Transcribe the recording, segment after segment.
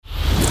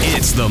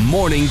It's the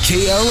Morning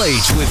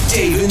KLH with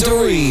Dave and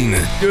Doreen.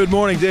 Good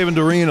morning, Dave and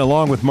Doreen,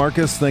 along with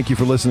Marcus. Thank you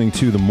for listening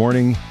to the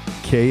Morning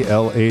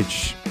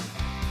KLH.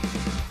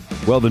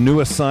 Well, the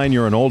newest sign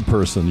you're an old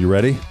person. You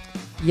ready?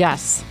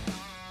 Yes.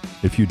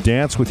 If you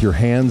dance with your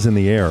hands in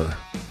the air.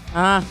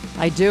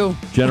 I do.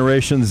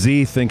 Generation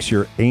Z thinks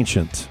you're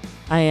ancient.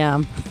 I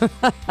am.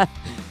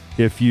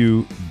 If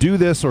you do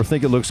this or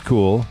think it looks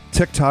cool,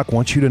 TikTok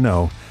wants you to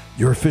know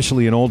you're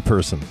officially an old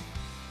person.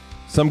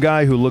 Some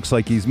guy who looks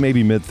like he's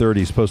maybe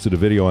mid-30s posted a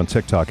video on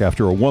TikTok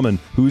after a woman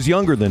who's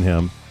younger than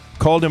him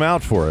called him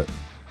out for it.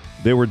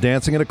 They were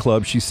dancing at a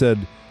club. She said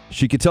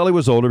she could tell he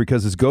was older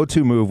because his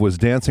go-to move was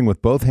dancing with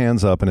both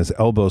hands up and his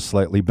elbows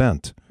slightly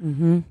bent.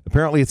 Mm-hmm.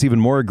 Apparently, it's even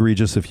more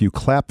egregious if you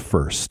clap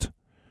first.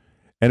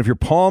 And if your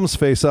palms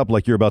face up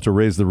like you're about to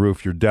raise the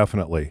roof, you're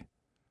definitely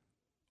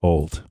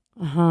old.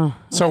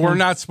 So we're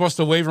not supposed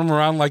to wave them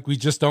around like we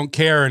just don't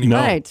care anymore.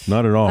 No, Right.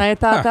 not at all. I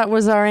thought that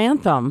was our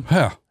anthem.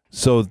 Huh.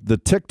 So the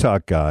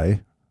TikTok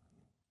guy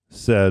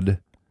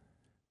said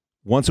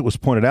once it was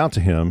pointed out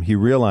to him, he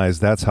realized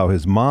that's how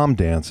his mom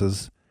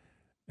dances,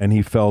 and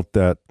he felt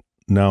that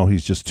now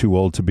he's just too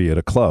old to be at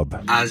a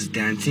club. I was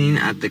dancing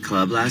at the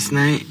club last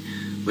night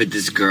with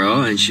this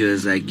girl, and she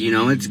was like, you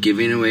know what's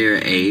giving away your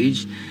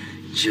age?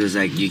 She was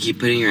like, you keep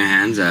putting your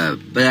hands up.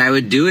 But I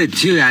would do it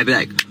too. I'd be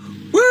like,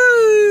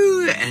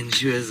 woo! And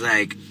she was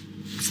like,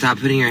 stop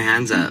putting your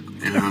hands up.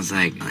 And I was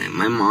like,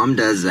 my mom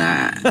does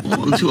that.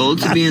 I'm too old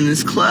to be in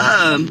this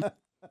club.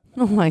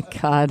 Oh, my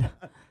God.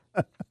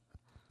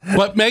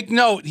 But make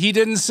note, he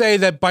didn't say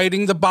that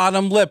biting the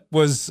bottom lip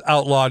was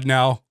outlawed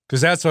now,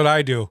 because that's what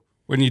I do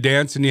when you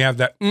dance and you have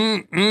that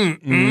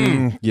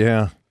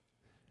Yeah.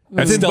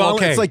 That's still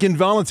okay. It's like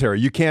involuntary.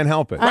 You can't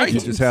help it. You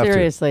just have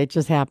Seriously, it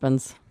just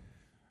happens. to.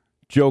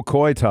 Joe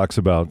Coy talks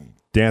about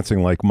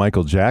dancing like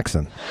Michael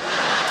Jackson.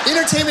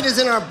 Entertainment is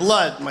in our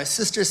blood. My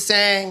sister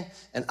sang,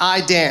 and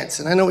I dance.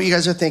 And I know what you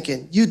guys are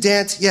thinking. You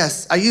dance?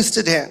 Yes, I used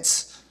to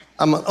dance.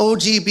 I'm an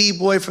OG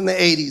B-boy from the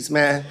 80s,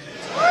 man.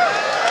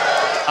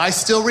 I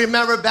still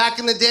remember back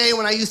in the day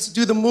when I used to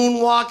do the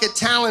moonwalk at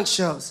talent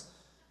shows.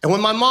 And when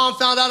my mom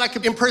found out I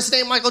could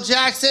impersonate Michael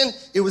Jackson,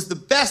 it was the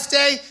best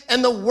day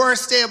and the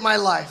worst day of my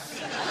life.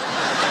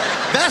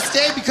 Best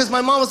day because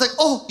my mom was like,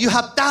 oh, you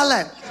have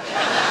talent.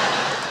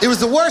 It was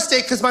the worst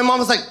day because my mom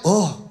was like,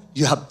 oh,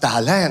 you have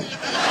talent.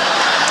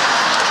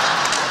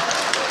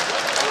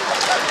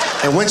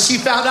 And when she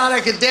found out I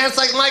could dance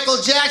like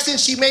Michael Jackson,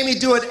 she made me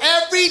do it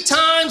every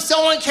time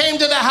someone came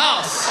to the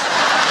house.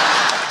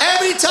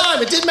 Every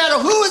time. It didn't matter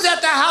who was at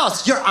the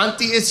house. Your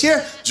auntie is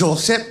here.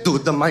 Joseph, do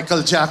the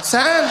Michael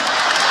Jackson.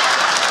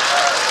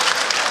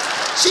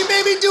 She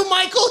made me do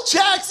Michael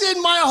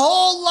Jackson my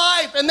whole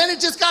life. And then it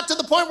just got to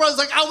the point where I was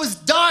like, I was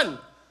done.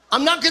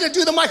 I'm not going to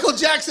do the Michael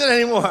Jackson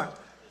anymore.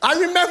 I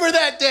remember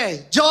that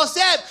day.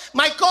 Joseph,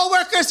 my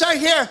coworkers are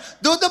here.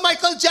 Do the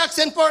Michael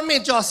Jackson for me,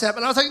 Joseph.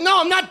 And I was like, no,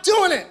 I'm not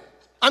doing it.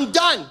 I'm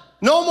done.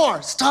 No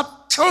more.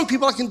 Stop telling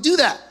people I can do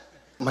that.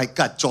 My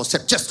God,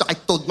 Joseph, I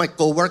told my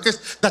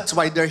coworkers, that's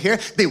why they're here.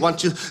 They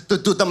want you to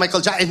do the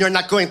Michael Jackson, and you're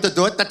not going to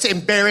do it? That's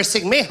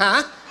embarrassing me,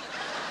 huh?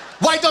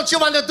 Why don't you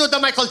want to do the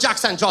Michael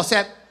Jackson,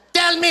 Joseph?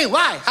 Tell me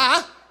why,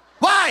 huh?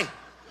 Why?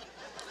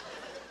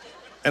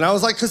 And I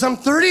was like, because I'm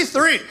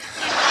 33.